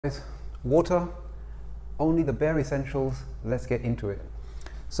Guys, water, only the bare essentials. Let's get into it.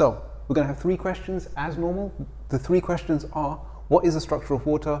 So we're going to have three questions as normal. The three questions are: what is the structure of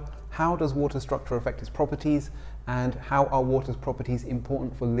water? How does water structure affect its properties? And how are water's properties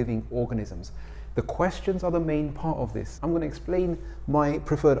important for living organisms? The questions are the main part of this. I'm going to explain my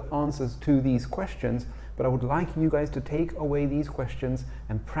preferred answers to these questions, but I would like you guys to take away these questions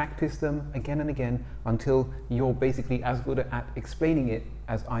and practice them again and again until you're basically as good at explaining it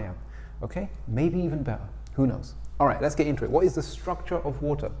as I am. Okay? Maybe even better. Who knows? All right, let's get into it. What is the structure of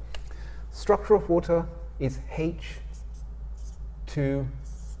water? Structure of water is H2O,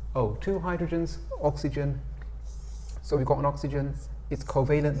 two hydrogens, oxygen. So we've got an oxygen, it's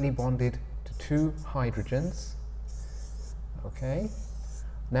covalently bonded to two hydrogens. Okay.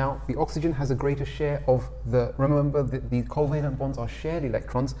 Now, the oxygen has a greater share of the, remember the covalent bonds are shared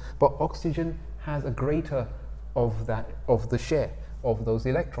electrons, but oxygen has a greater of the share of those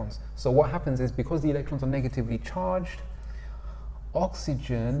electrons. So what happens is, because the electrons are negatively charged,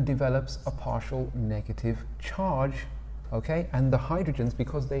 oxygen develops a partial negative charge, okay? And the hydrogens,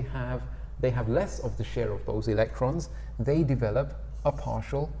 because they have less of the share of those electrons, they develop a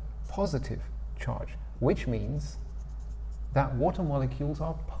partial positive charge, which means that water molecules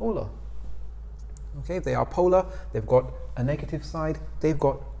are polar. Okay, they are polar, they've got a negative side, they've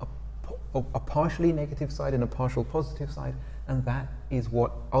got a partially negative side and a partial positive side, and that is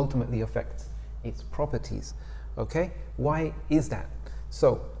what ultimately affects its properties. Okay, why is that?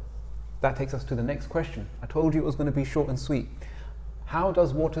 So that takes us to the next question. I told you it was going to be short and sweet. How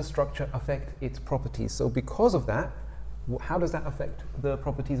does water structure affect its properties? So because of that, how does that affect the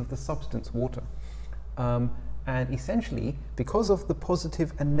properties of the substance water? And essentially, because of the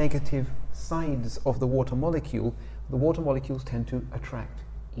positive and negative sides of the water molecules tend to attract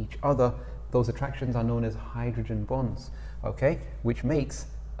each other. Those attractions are known as hydrogen bonds, okay? Which makes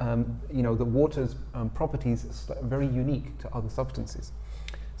the water's properties very unique to other substances.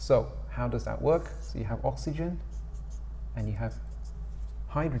 So how does that work? So you have oxygen and you have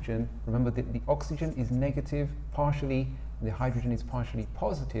hydrogen. Remember that the oxygen is negative partially, the hydrogen is partially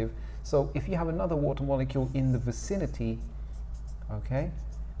positive. So if you have another water molecule in the vicinity, okay,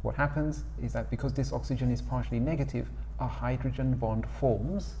 what happens is that because this oxygen is partially negative, a hydrogen bond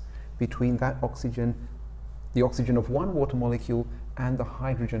forms between that oxygen, the oxygen of one water molecule, and the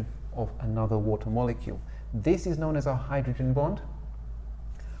hydrogen of another water molecule. This is known as a hydrogen bond,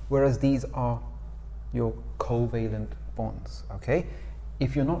 whereas these are your covalent bonds, okay?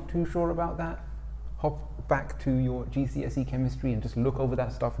 If you're not too sure about that, hop back to your GCSE chemistry and just look over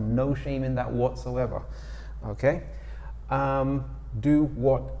that stuff. No shame in that whatsoever, okay? Do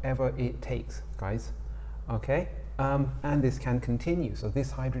whatever it takes, guys, okay? And this can continue. So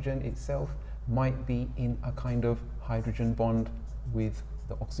this hydrogen itself might be in a kind of hydrogen bond with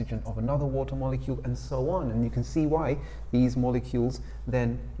the oxygen of another water molecule, and so on. And you can see why these molecules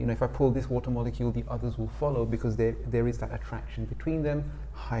then, if I pull this water molecule, the others will follow, because there is that attraction between them,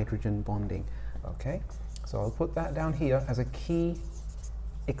 hydrogen bonding. Okay, so I'll put that down here as a key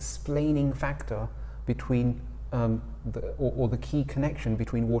explaining factor between the key connection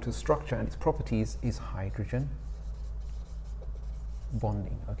between water's structure and its properties is hydrogen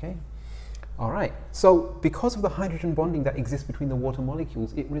bonding. Okay, all right, so because of the hydrogen bonding that exists between the water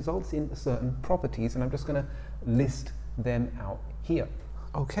molecules, it results in certain properties, and I'm just going to list them out here.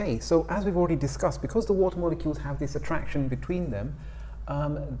 Okay, so as we've already discussed, because the water molecules have this attraction between them,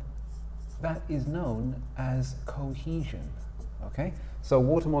 that is known as cohesion. Okay, so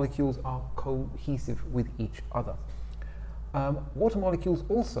water molecules are cohesive with each other. Water molecules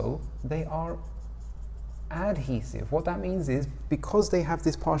also, they are adhesive. What that means is, because they have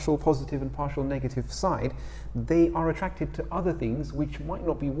this partial positive and partial negative side, they are attracted to other things which might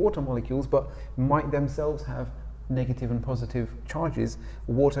not be water molecules but might themselves have negative and positive charges.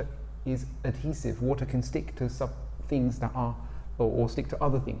 Water is adhesive. Water can stick to some things that are, or stick to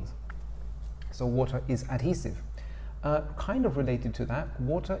other things. So water is adhesive. Kind of related to that,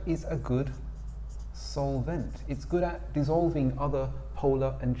 water is a good solvent. It's good at dissolving other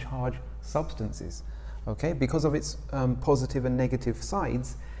polar and charged substances. Okay, because of its positive and negative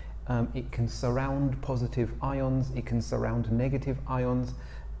sides, it can surround positive ions, it can surround negative ions,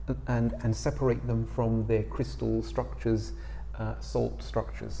 and separate them from their crystal structures, salt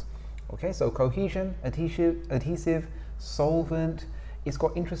structures. Okay, so cohesion, adhesive, solvent. It's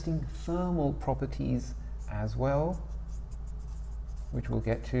got interesting thermal properties as well, which we'll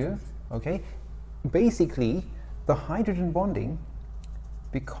get to. Okay, basically the hydrogen bonding,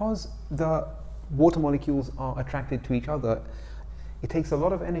 because the water molecules are attracted to each other, it takes a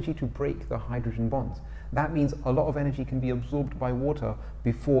lot of energy to break the hydrogen bonds. That means a lot of energy can be absorbed by water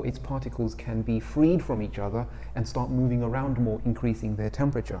before its particles can be freed from each other and start moving around more, increasing their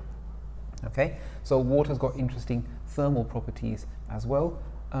temperature. Okay, so water's got interesting thermal properties as well.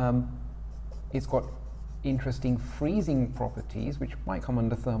 It's got interesting freezing properties, which might come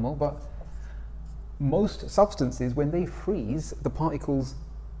under thermal, but most substances, when they freeze, the particles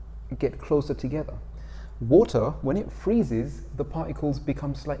get closer together. Water, when it freezes, the particles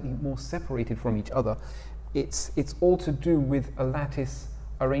become slightly more separated from each other. It's all to do with a lattice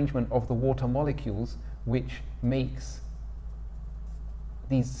arrangement of the water molecules, which makes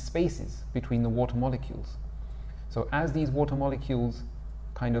these spaces between the water molecules. So as these water molecules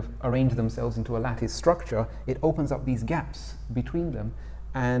kind of arrange themselves into a lattice structure, it opens up these gaps between them.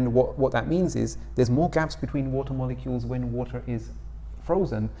 And what that means is there's more gaps between water molecules when water is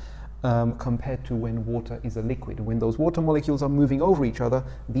frozen compared to when water is a liquid. When those water molecules are moving over each other,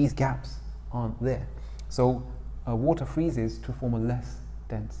 these gaps aren't there. So water freezes to form a less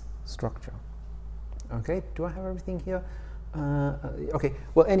dense structure. Okay, do I have everything here? Okay,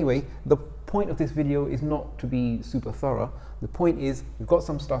 well anyway, the point of this video is not to be super thorough. The point is, we've got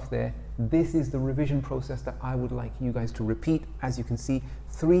some stuff there. This is the revision process that I would like you guys to repeat. As you can see,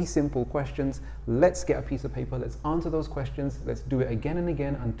 3 simple questions. Let's get a piece of paper, let's answer those questions, let's do it again and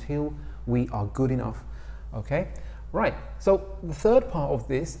again until we are good enough. Okay, right, so the third part of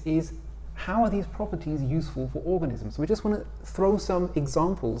this is, how are these properties useful for organisms? We just want to throw some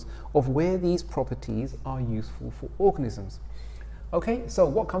examples of where these properties are useful for organisms. Okay, so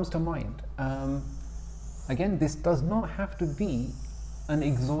what comes to mind? Again, this does not have to be an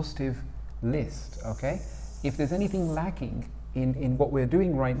exhaustive list, okay? If there's anything lacking in what we're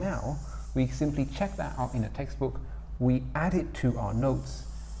doing right now, we simply check that out in a textbook, we add it to our notes,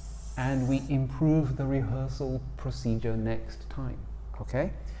 and we improve the rehearsal procedure next time,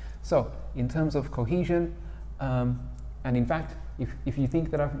 okay? So, in terms of cohesion, and in fact, if you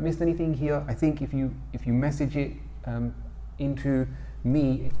think that I've missed anything here, I think if you message it into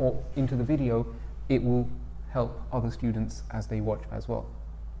me or into the video, it will help other students as they watch as well.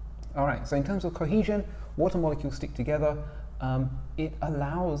 All right, so in terms of cohesion, water molecules stick together. It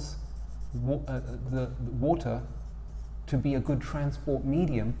allows the water to be a good transport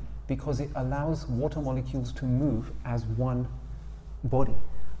medium because it allows water molecules to move as one body.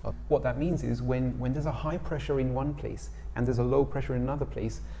 What that means is when there's a high pressure in one place and there's a low pressure in another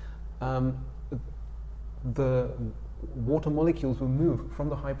place, the water molecules will move from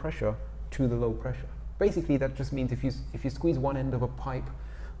the high pressure to the low pressure. Basically, that just means if you squeeze one end of a pipe,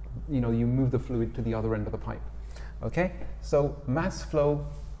 you move the fluid to the other end of the pipe. Okay, so mass flow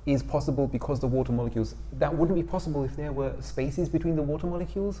is possible because the water molecules. That wouldn't be possible if there were spaces between the water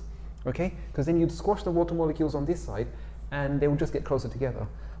molecules. Okay, because then you'd squash the water molecules on this side, and they would just get closer together.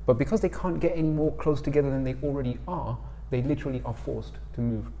 But because they can't get any more close together than they already are, they literally are forced to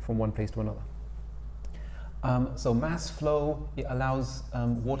move from one place to another. So mass flow, it allows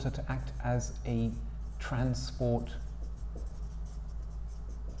water to act as a transport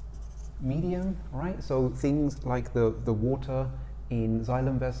medium, right? So things like the water in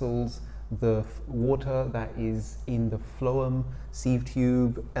xylem vessels, the water that is in the phloem sieve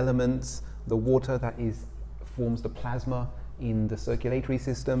tube elements, the water that forms the plasma in the circulatory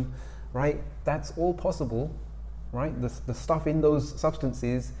system, right? That's all possible, right? The stuff in those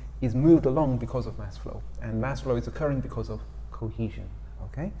substances is moved along because of mass flow, and mass flow is occurring because of cohesion,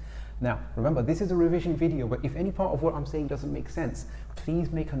 okay? Now, remember, this is a revision video, but if any part of what I'm saying doesn't make sense,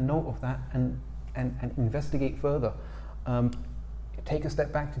 please make a note of that and investigate further. Take a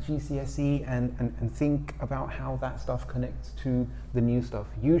step back to GCSE and think about how that stuff connects to the new stuff.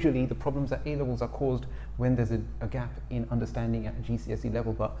 Usually the problems at A-levels are caused when there's a gap in understanding at a GCSE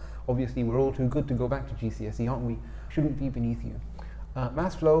level, but obviously we're all too good to go back to GCSE, aren't we? Shouldn't be beneath you.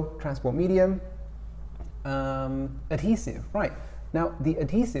 Mass flow, transport medium, adhesive, right. Now the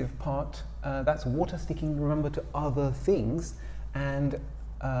adhesive part, that's water sticking, remember, to other things, and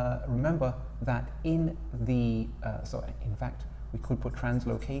remember that in the, so in fact, we could put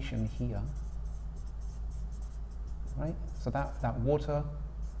translocation here, right? So that water,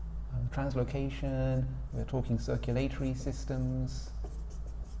 translocation, we're talking circulatory systems.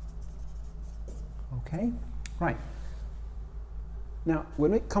 Okay, right. Now,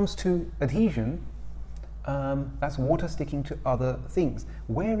 when it comes to adhesion, that's water sticking to other things.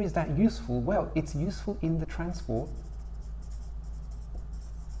 Where is that useful? Well, it's useful in the transport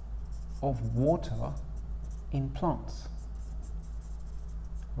of water in plants.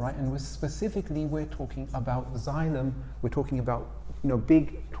 Right, and we're talking about xylem. We're talking about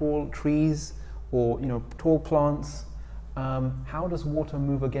big, tall trees or tall plants. How does water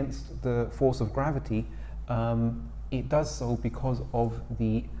move against the force of gravity? it does so because of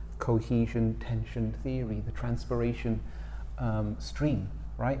the cohesion tension theory, the transpiration stream,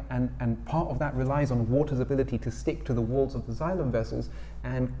 right? And part of that relies on water's ability to stick to the walls of the xylem vessels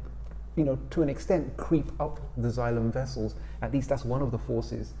and, you know, to an extent creep up the xylem vessels. At least that's one of the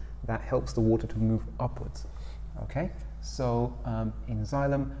forces that helps the water to move upwards. Okay, so in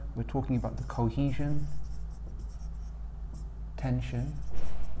xylem we're talking about the cohesion tension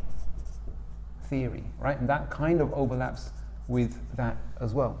theory, right? And that kind of overlaps with that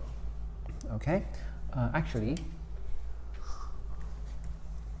as well. Okay, actually,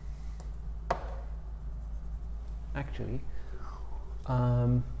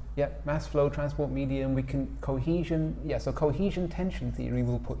 yeah, mass flow, transport medium, we can cohesion, yeah, so cohesion tension theory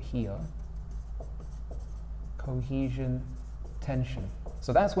we'll put here. Cohesion tension.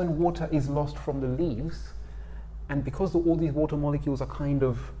 So that's when water is lost from the leaves, and because all these water molecules are kind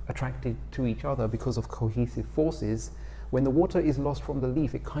of attracted to each other because of cohesive forces, when the water is lost from the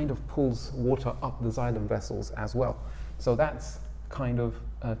leaf, it kind of pulls water up the xylem vessels as well. So that's kind of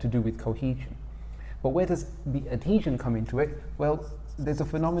to do with cohesion. But where does the adhesion come into it? Well, there's a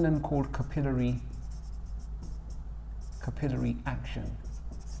phenomenon called capillary action.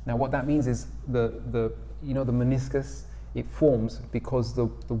 Now, what that means is the meniscus, it forms because the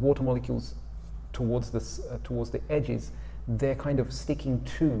water molecules towards the edges, they're kind of sticking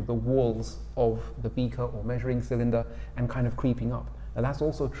to the walls of the beaker or measuring cylinder and kind of creeping up. And that's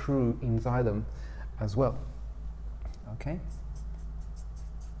also true in xylem as well. Okay.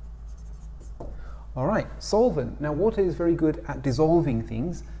 All right, solvent. Now, water is very good at dissolving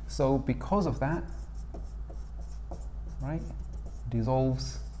things, so because of that, right,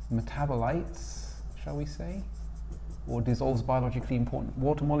 dissolves metabolites, shall we say, or dissolves biologically important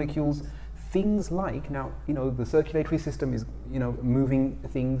water molecules. Things like, now, you know, the circulatory system is, you know, moving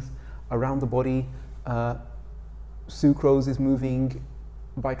things around the body. Sucrose is moving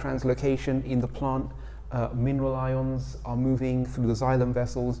by translocation in the plant. Mineral ions are moving through the xylem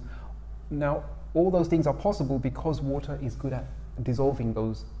vessels. Now, all those things are possible because water is good at dissolving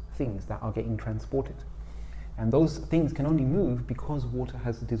those things that are getting transported. And those things can only move because water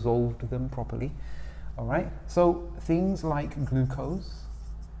has dissolved them properly. All right, so things like glucose,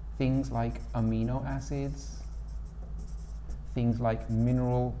 things like amino acids, things like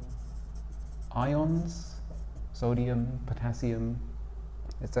mineral ions, sodium, potassium,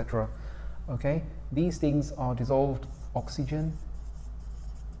 etc. Okay, these things are dissolved oxygen,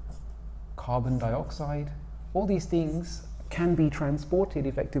 carbon dioxide. All these things can be transported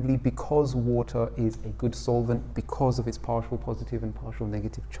effectively because water is a good solvent because of its partial positive and partial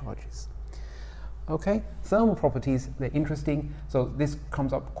negative charges. Okay, thermal properties, they're interesting. So this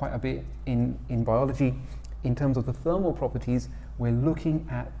comes up quite a bit in biology. In terms of the thermal properties, we're looking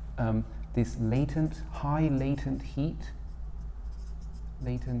at this high latent heat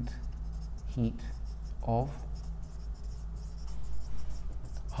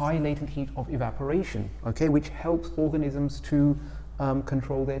of evaporation, okay, which helps organisms to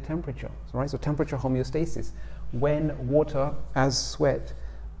control their temperature, right? So temperature homeostasis. When water, as sweat,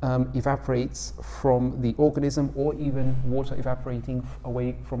 evaporates from the organism, or even water evaporating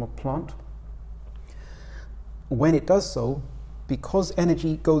away from a plant, when it does so, because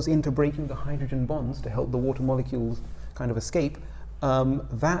energy goes into breaking the hydrogen bonds to help the water molecules kind of escape,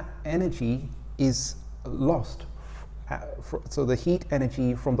 that energy is lost. So the heat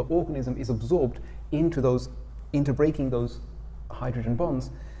energy from the organism is absorbed into breaking those hydrogen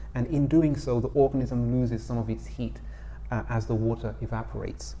bonds, and in doing so, the organism loses some of its heat as the water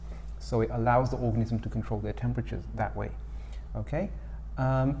evaporates. So it allows the organism to control their temperatures that way. Okay,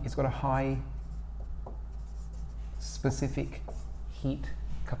 it's got a high specific heat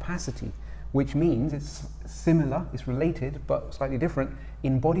capacity, which means it's similar, it's related, but slightly different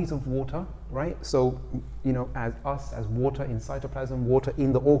in bodies of water, right? So, you know, as water in cytoplasm, water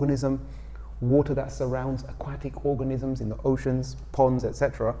in the organism, water that surrounds aquatic organisms in the oceans, ponds,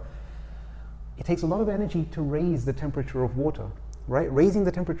 etc. It takes a lot of energy to raise the temperature of water, right? Raising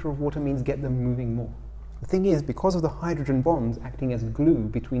the temperature of water means get them moving more. The thing is, because of the hydrogen bonds acting as glue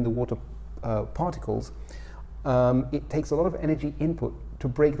between the water particles, it takes a lot of energy input to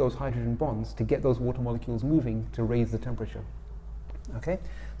break those hydrogen bonds to get those water molecules moving to raise the temperature. Okay,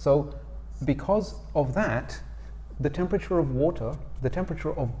 so because of that, the temperature of water, the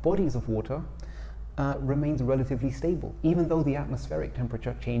temperature of bodies of water, remains relatively stable, even though the atmospheric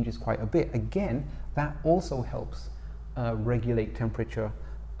temperature changes quite a bit. Again, that also helps regulate temperature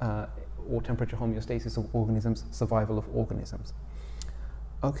or temperature homeostasis of organisms, survival of organisms.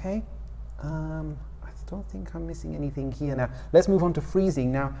 Okay, I don't think I'm missing anything here now. Let's move on to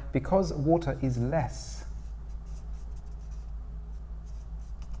freezing. Now, because water is less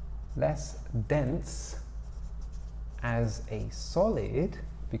less dense as a solid,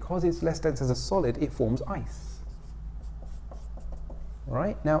 because it's less dense as a solid, it forms ice.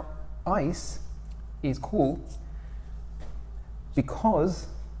 Right? Now, ice is cool because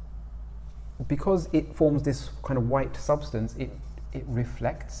it forms this kind of white substance, it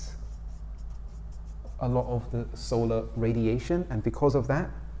reflects a lot of the solar radiation, and because of that,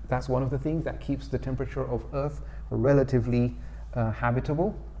 that's one of the things that keeps the temperature of Earth relatively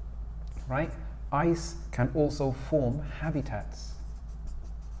habitable, right? Ice can also form habitats,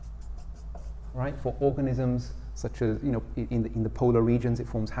 right, for organisms such as, you know, in the polar regions, it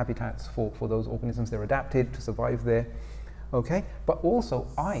forms habitats for those organisms. They're adapted to survive there, okay? But also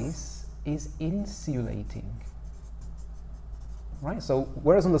ice is insulating, right? So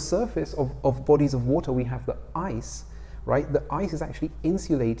whereas on the surface of bodies of water we have the ice, right? The ice is actually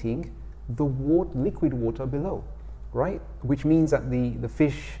insulating the liquid water below, right? Which means that the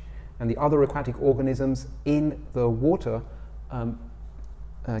fish and the other aquatic organisms in the water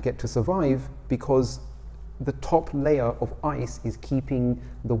get to survive because the top layer of ice is keeping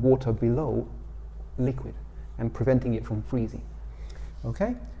the water below liquid and preventing it from freezing.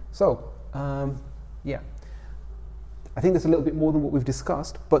 Okay, so yeah, I think that's a little bit more than what we've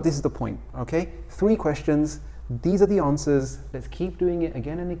discussed, but this is the point. Okay, 3 questions, these are the answers. Let's keep doing it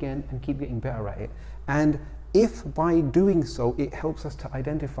again and again and keep getting better at it. And if by doing so it helps us to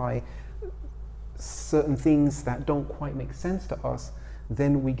identify certain things that don't quite make sense to us,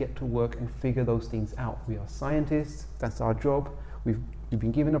 then we get to work and figure those things out. We are scientists, that's our job. We've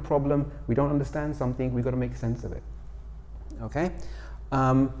been given a problem, we don't understand something, we've got to make sense of it. Okay?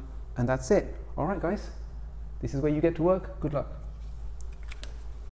 And that's it. All right, guys, this is where you get to work. Good luck.